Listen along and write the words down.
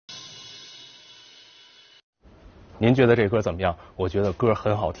您觉得这歌怎么样？我觉得歌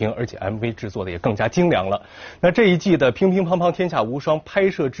很好听，而且 MV 制作的也更加精良了。那这一季的《乒乒乓乓天下无双》拍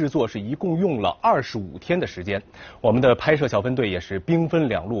摄制作是一共用了25天的时间，我们的拍摄小分队也是兵分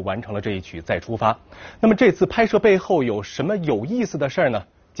两路完成了这一曲《再出发》。那么这次拍摄背后有什么有意思的事儿呢？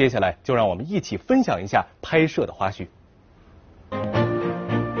接下来就让我们一起分享一下拍摄的花絮。为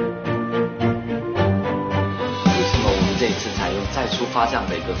什么我们这一次采用再出发这样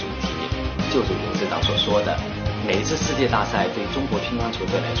的一个主题？就如董事长所说的，每一次世界大赛对中国乒乓球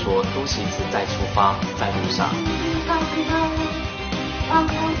队来说都是一次再出发，在路上。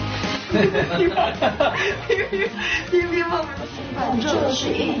这是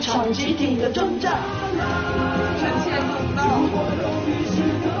一场集体的征战。臣妾做不到。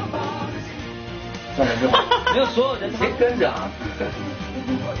没有所有人先跟着啊。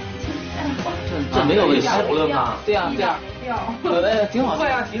这没有人熟了吗？对啊，对啊，挺好，对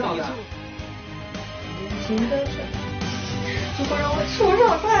啊，挺好的。年轻的神，这会让我出手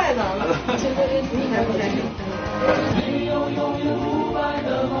太难了。现在你还不在这里。你有永远不败的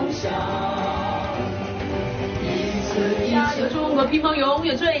梦想。加油！中国乒乓永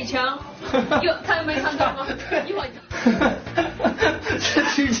远最强。有他有没唱歌吗？一会儿。是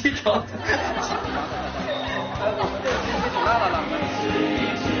狙击手。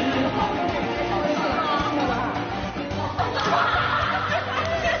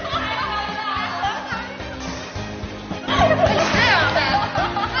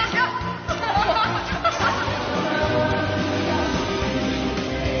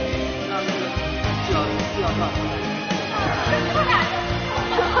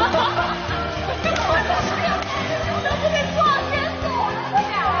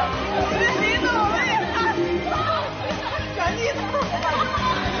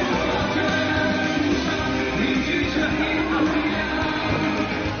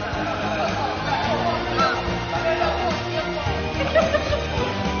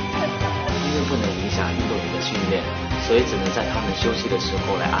所以只能在他们休息的时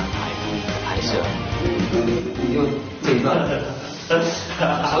候来安排拍摄。你就这一段，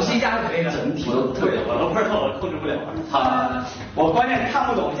熟悉一下就可以了。整体都特别好，不知道我控制不了。好，我关键看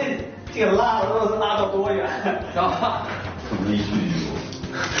不懂这个拉都拉到多远，知道吧？是不是一句一句？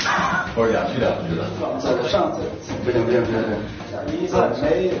或者两句两句的？走上走，不行。一三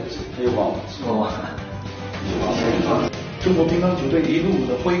没有忘了。中国乒乓球队一路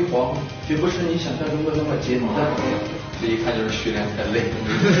的辉煌，绝不是你想象中的那么简单。这一看就是训练太累。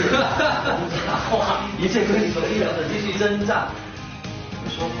哇，一切归你所意料的继续征战。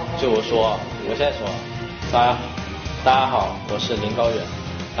就我说，我现在说，大家好，我是林高远。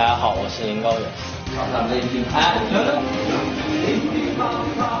大家好，我是林高远。咱们一拍。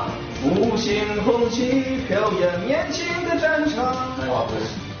五星红旗飘扬年轻的战场。我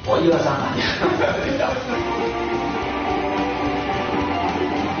1、2、3来。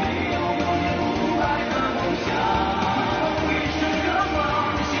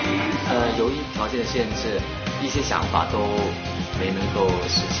由于条件的限制，一些想法都没能够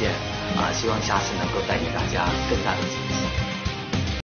实现啊，希望下次能够带给大家更大的惊喜。